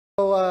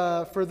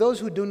For those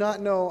who do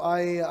not know,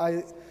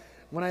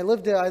 when I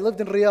lived in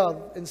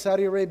Riyadh in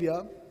Saudi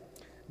Arabia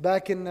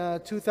back in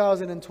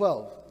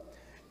 2012,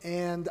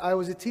 and I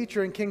was a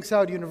teacher in King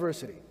Saud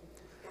University.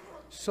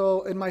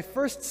 So in my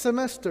first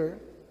semester,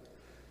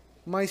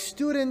 my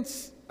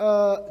students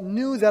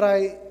knew that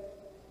I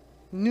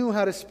knew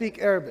how to speak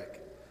Arabic.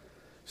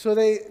 So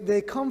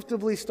they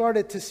comfortably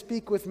started to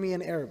speak with me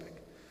in Arabic.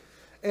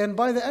 And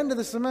by the end of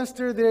the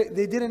semester,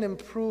 they didn't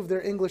improve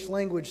their English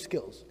language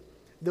skills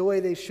the way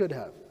they should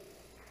have.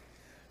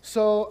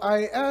 So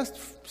I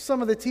asked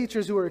some of the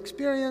teachers who were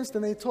experienced,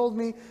 and they told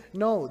me,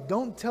 no,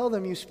 don't tell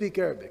them you speak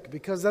Arabic,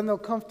 because then they'll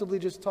comfortably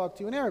just talk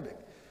to you in Arabic.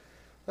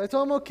 I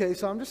told them, okay,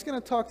 so I'm just going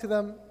to talk to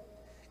them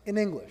in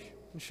English,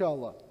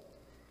 inshallah.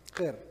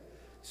 Khair.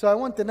 So I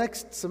went the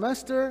next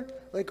semester,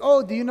 like,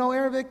 oh, do you know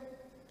Arabic?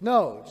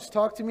 No, just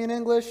talk to me in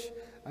English.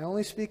 I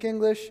only speak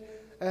English,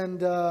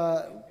 and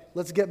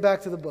let's get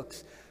back to the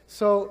books.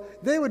 So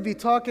they would be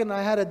talking.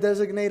 I had a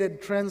designated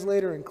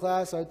translator in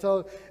class. I would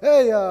tell,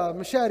 hey,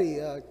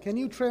 Mashari, can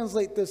you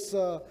translate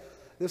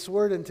this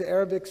word into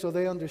Arabic so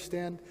they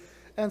understand?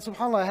 And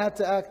subhanAllah, I had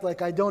to act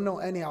like I don't know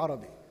any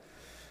Arabic.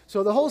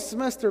 So the whole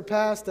semester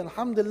passed, and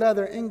alhamdulillah,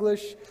 their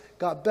English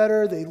got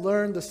better. They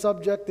learned the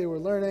subject they were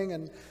learning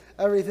and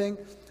everything.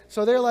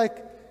 So they're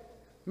like,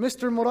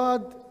 Mr.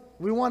 Morad,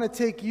 we want to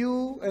take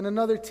you and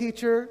another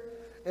teacher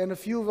and a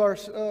few of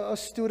our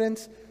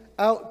students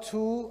out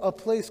to a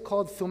place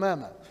called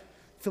Thumama.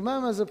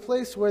 Thumama is a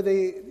place where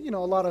they, a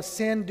lot of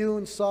sand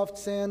dunes, soft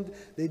sand.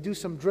 They do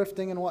some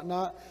drifting and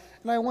whatnot.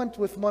 And I went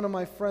with one of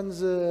my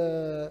friends,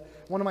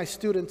 one of my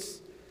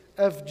students,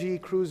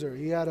 FG Cruiser.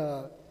 He had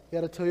a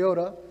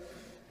Toyota,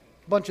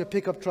 bunch of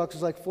pickup trucks. It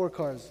was like 4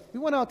 cars. We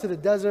went out to the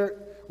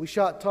desert. We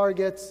shot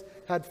targets,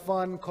 had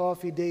fun,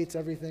 coffee, dates,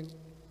 everything.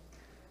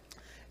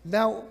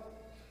 Now,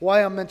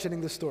 why I'm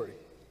mentioning this story.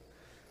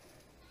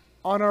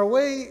 On our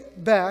way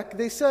back,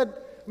 they said,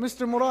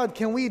 Mr. Morad,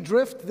 can we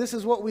drift? This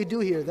is what we do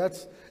here.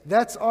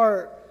 That's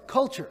our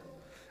culture.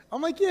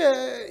 I'm like,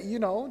 yeah,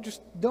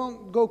 just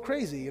don't go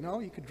crazy,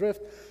 you could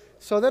drift.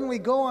 So then we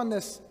go on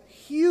this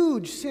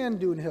huge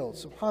sand dune hill,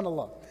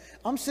 subhanAllah.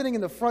 I'm sitting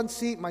in the front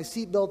seat, my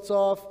seatbelt's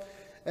off,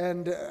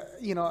 and,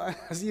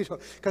 as usual,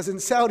 because in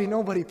Saudi,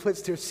 nobody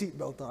puts their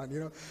seatbelt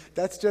on,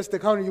 That's just the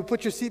counter. You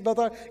put your seatbelt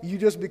on, you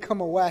just become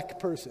a whack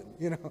person,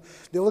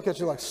 They look at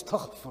you like,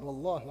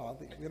 astaghfirullah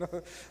al-azim,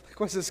 like,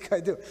 what's this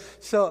guy do?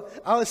 So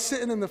I was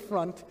sitting in the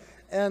front,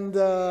 and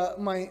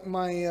my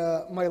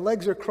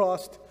legs are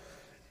crossed,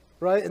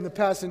 right, in the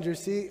passenger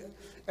seat,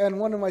 and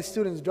one of my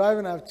students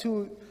driving. I have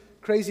 2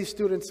 crazy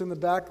students in the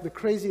back, the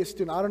craziest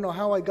student. I don't know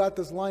how I got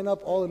this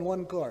lineup all in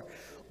one car.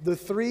 The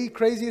 3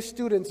 craziest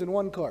students in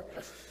one car.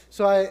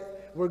 So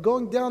we're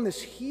going down this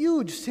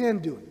huge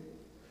sand dune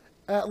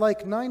at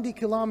like 90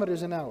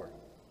 kilometers an hour.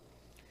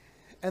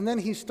 And then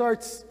he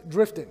starts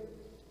drifting,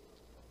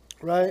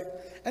 right?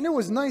 And it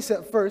was nice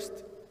at first.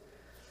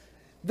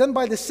 Then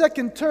by the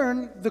second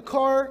turn, the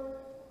car,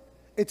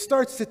 it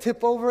starts to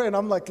tip over, and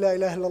I'm like, La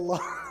ilaha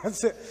illallah.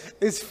 That's it.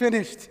 It's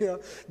finished.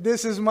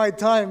 This is my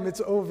time.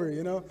 It's over.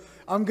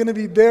 I'm going to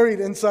be buried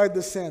inside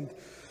the sand.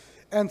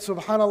 And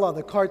subhanAllah,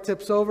 the car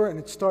tips over and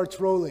it starts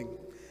rolling.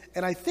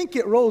 And I think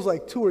it rolls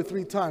like 2 or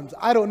 3 times.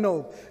 I don't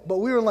know. But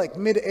we were like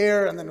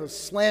mid-air, and then it was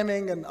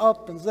slamming and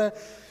up and that.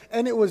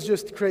 And it was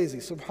just crazy,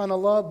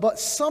 subhanAllah. But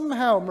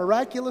somehow,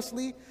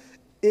 miraculously,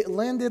 it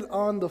landed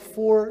on the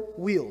 4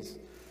 wheels,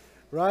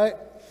 right?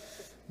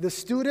 The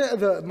student,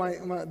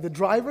 the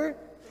driver,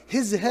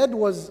 his head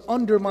was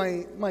under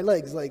my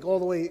legs, like all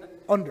the way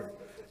under,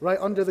 right?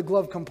 Under the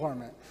glove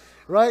compartment.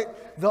 Right?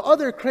 The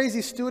other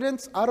crazy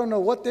students, I don't know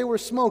what they were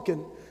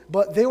smoking,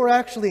 but they were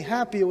actually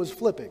happy it was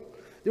flipping.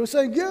 They were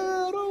saying, yeah,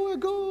 oh,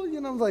 go,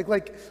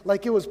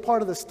 like it was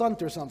part of the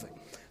stunt or something.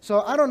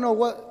 So I don't know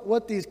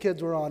what these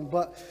kids were on,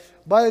 but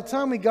by the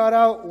time we got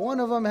out, one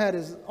of them had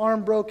his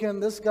arm broken.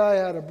 This guy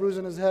had a bruise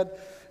in his head.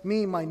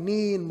 Me, my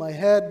knee and my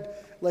head,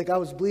 like I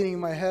was bleeding in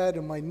my head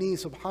and my knee,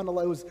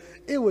 subhanAllah.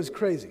 It was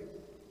crazy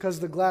because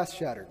the glass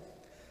shattered.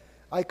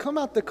 I come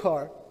out the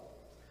car,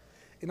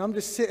 and I'm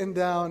just sitting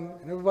down,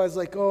 and everybody's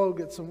like, oh,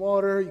 get some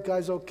water, you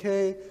guys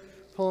okay?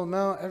 Pull them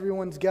out,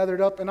 everyone's gathered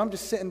up, and I'm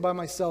just sitting by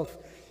myself.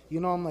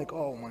 I'm like,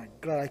 oh my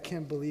God, I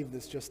can't believe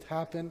this just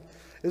happened.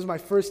 This is my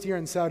first year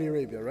in Saudi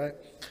Arabia, right?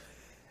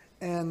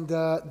 And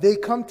they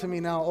come to me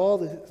now,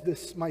 all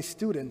my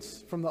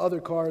students from the other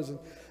cars, and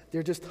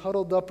they're just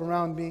huddled up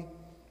around me.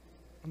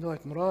 And they're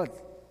like, Morad,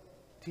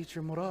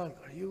 teacher Morad,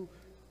 are you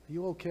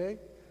okay?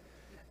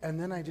 And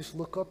then I just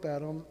look up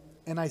at them,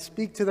 and I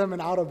speak to them in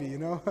Arabic,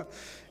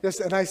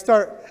 and I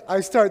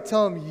start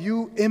telling them,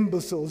 you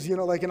imbeciles,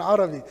 like in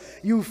Arabic.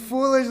 You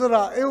foolish.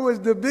 It was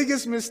the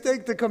biggest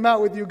mistake to come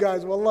out with you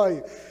guys,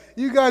 wallahi.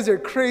 You guys are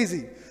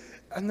crazy.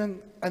 And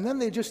then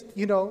they just,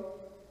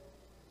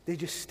 they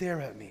just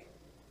stare at me.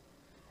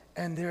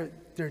 And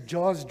their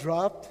jaws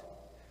dropped.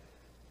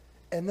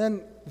 And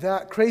then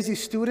that crazy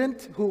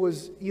student who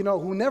was,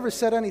 who never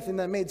said anything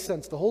that made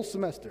sense the whole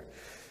semester.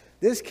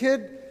 This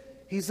kid,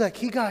 he's like,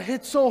 he got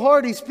hit so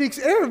hard he speaks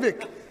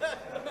Arabic.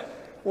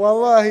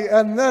 Wallahi.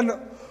 And then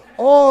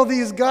all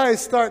these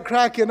guys start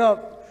cracking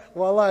up.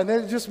 Wallah, and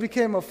it just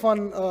became a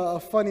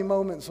funny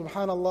moment,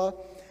 subhanAllah.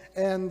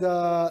 And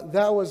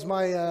that was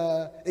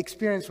my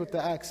experience with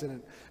the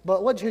accident.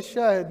 But wajh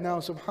shahid now,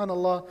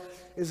 subhanAllah,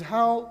 is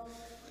how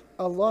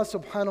Allah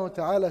subhanahu wa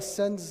ta'ala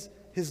sends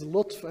His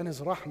lutf and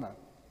His rahmah,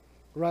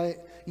 right?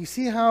 You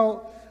see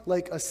how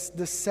like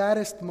the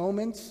saddest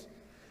moments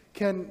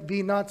can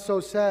be not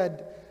so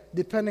sad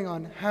depending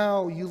on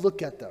how you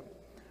look at them,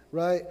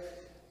 right?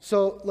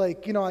 So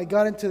like, you know, I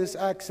got into this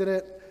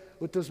accident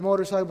with this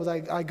motorcycle,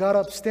 but I got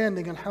up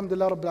standing,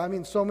 alhamdulillah rabbil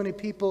alameen. So many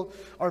people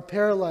are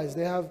paralyzed,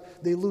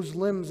 they lose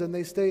limbs, and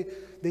they stay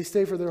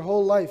for their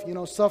whole life, you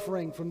know,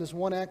 suffering from this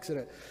one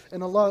accident.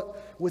 And Allah,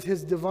 with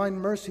His divine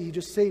mercy, He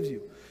just saves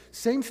you.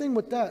 Same thing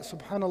with that,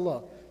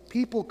 subhanAllah.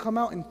 People come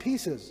out in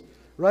pieces,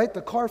 right?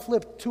 The car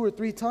flipped 2 or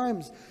 3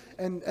 times,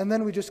 and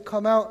then we just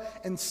come out,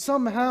 and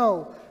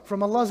somehow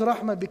from Allah's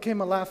rahmah it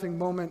became a laughing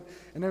moment,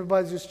 and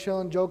everybody's just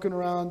chilling, joking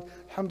around.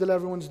 Alhamdulillah,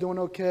 everyone's doing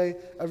okay,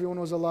 everyone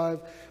was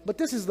alive. But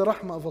this is the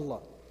rahmah of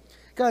Allah.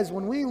 Guys,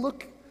 when we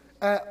look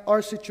at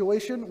our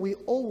situation, we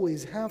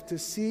always have to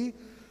see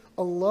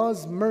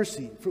Allah's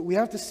mercy. We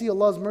have to see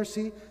Allah's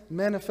mercy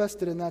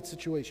manifested in that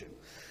situation.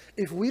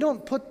 If we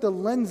don't put the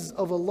lens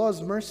of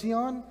Allah's mercy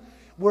on,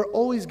 we're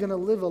always going to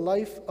live a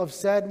life of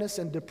sadness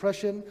and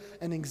depression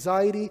and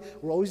anxiety.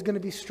 We're always going to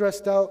be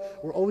stressed out.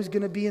 We're always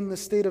going to be in the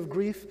state of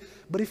grief.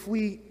 But if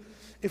we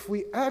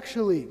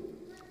actually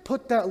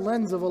put that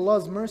lens of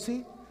Allah's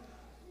mercy,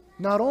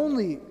 not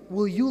only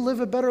will you live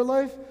a better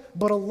life,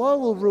 but Allah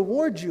will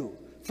reward you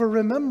for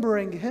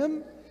remembering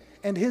Him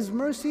and His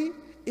mercy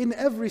in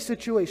every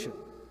situation.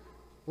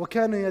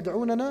 وَكَانُوا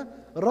يَدْعُونَنَا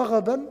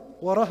رَغَبًا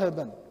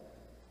وَرَهَبًا.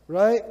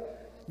 Right?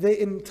 They,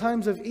 in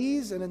times of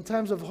ease and in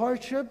times of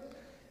hardship,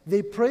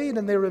 they prayed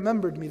and they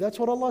remembered me. That's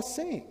what Allah's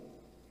saying.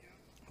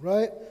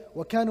 Right?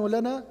 وَكَانُوا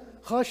لَنَا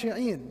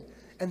خَاشِعِينَ.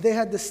 And they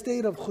had the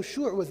state of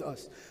khushu' with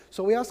us.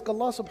 So we ask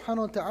Allah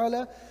subhanahu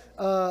wa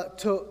ta'ala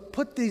to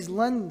put these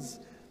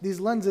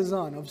lenses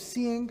on of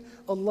seeing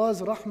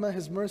Allah's rahmah,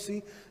 His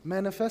mercy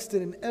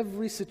manifested in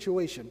every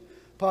situation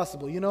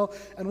possible, you know.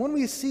 And when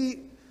we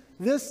see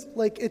this,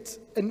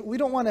 and we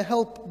don't want to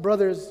help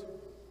brothers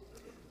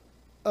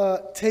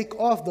take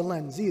off the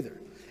lens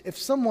either. If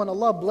someone,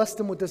 Allah blessed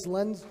them with this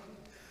lens,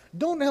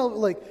 don't help,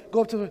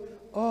 go up to them,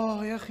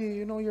 oh, ya akhi,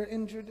 you know, you're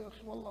injured, ya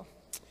akhi, wallah.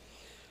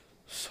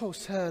 So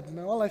sad,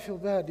 man. Wallah, I feel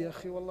bad, ya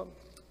akhi, wallah.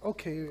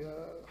 Okay,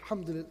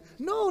 alhamdulillah.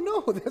 No,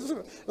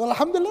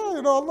 alhamdulillah,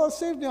 you know, Allah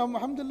saved me,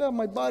 alhamdulillah,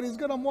 my body's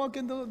good, I'm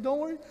walking, don't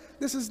worry.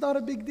 This is not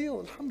a big deal,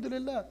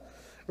 alhamdulillah.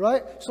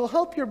 Right? So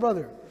help your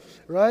brother,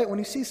 right? When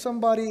you see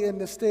somebody in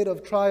the state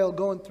of trial,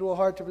 going through a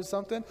hardship or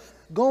something,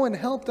 go and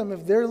help them.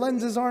 If their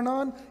lenses aren't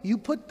on, you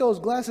put those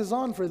glasses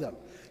on for them.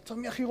 Tell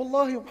them, ya akhi,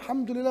 wallahi,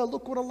 alhamdulillah,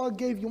 look what Allah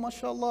gave you,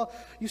 mashallah.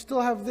 You still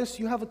have this,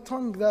 you have a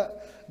tongue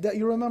that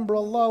you remember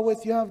Allah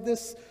with, you have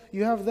this,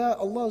 you have that.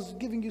 Allah is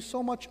giving you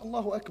so much,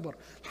 Allahu Akbar.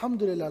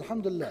 Alhamdulillah,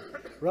 alhamdulillah,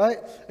 right?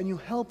 And you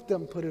help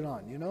them put it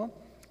on, you know?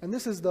 And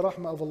this is the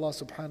rahmah of Allah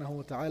subhanahu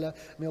wa ta'ala.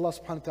 May Allah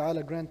subhanahu wa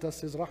ta'ala grant us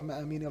His rahmah.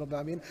 Ameen ya Rabbi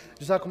Ameen.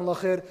 Jazakumullah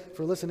khair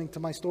for listening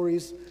to my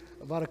stories.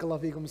 Barakallah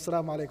feekum.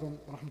 Assalamu alaikum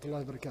wa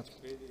rahmatullahi wa barakatuh.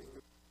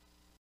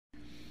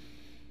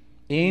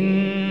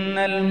 إن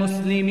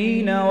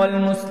المسلمين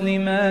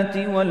والمسلمات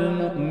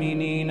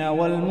والمؤمنين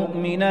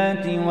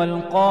والمؤمنات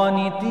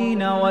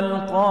والقانتين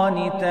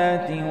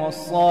والقانتات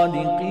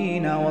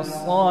والصادقين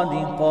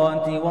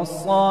والصادقات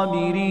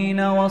والصابرين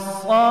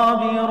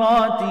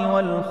والصابرات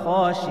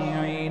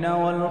والخاشعين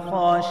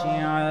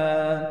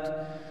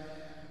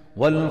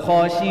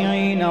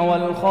والخاشعين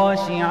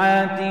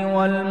والخاشعات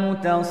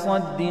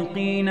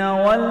والمتصدقين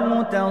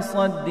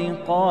والمتصدقات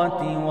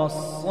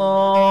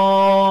والصائمين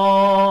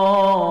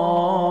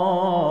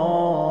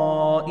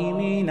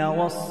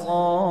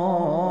والصائمات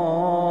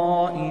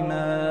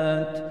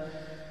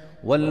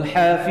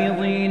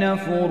والحافظين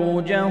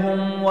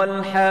فروجهم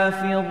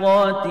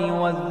والحافظات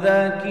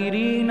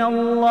والذاكرين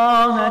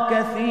الله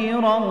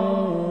كثيرا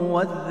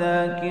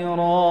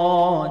والذاكرات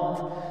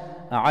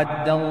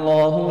أعد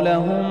الله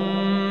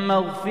لهم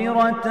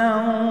مغفرة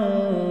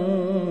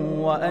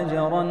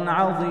وأجرا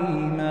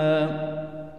عظيما.